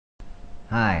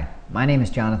Hi, my name is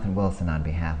Jonathan Wilson on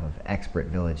behalf of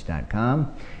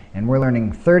expertvillage.com, and we're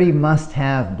learning 30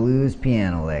 must-have blues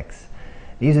piano licks.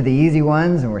 These are the easy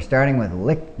ones, and we're starting with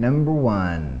lick number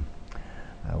 1.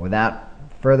 Without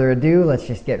further ado, let's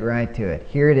just get right to it.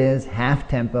 Here it is, half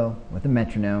tempo with a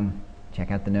metronome.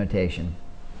 Check out the notation.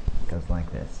 It goes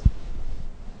like this.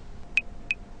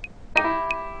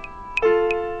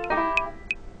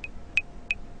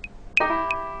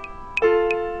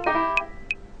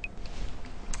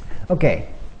 Okay,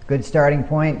 good starting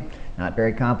point, not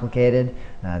very complicated.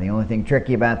 The only thing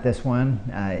tricky about this one,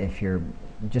 if you're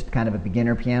just kind of a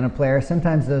beginner piano player,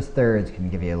 sometimes those thirds can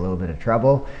give you a little bit of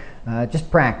trouble. Just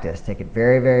practice, take it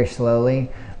very, very slowly.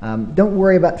 Don't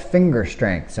worry about finger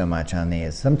strength so much on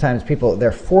these. Sometimes people,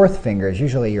 their fourth finger is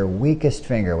usually your weakest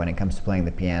finger when it comes to playing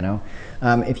the piano.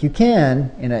 If you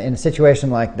can, in a situation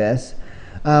like this,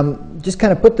 just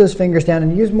kind of put those fingers down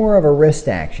and use more of a wrist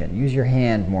action. Use your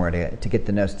hand more to get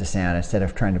the notes to sound instead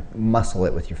of trying to muscle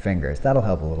it with your fingers. That'll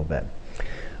help a little bit.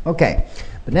 Okay,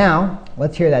 but now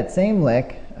let's hear that same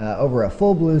lick over a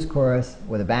full blues chorus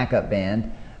with a backup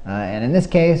band. And in this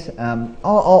case, I'll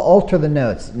alter the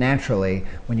notes naturally.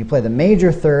 When you play the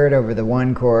major third over the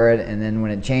 1 chord, and then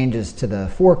when it changes to the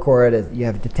 4 chord, you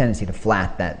have the tendency to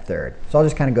flat that third. So I'll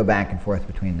just kind of go back and forth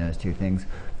between those two things.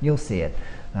 You'll see it.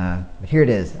 But here it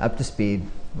is, up to speed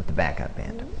with the backup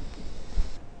band.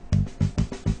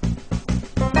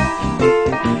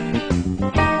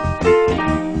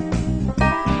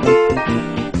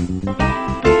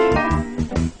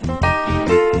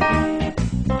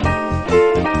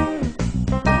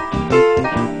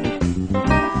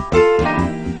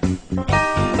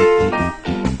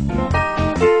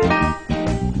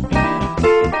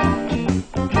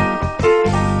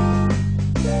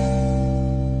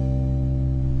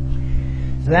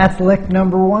 So that's lick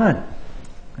number 1.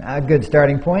 A good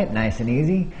starting point, nice and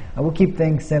easy. We'll keep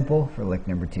things simple for lick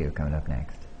number 2 coming up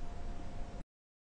next.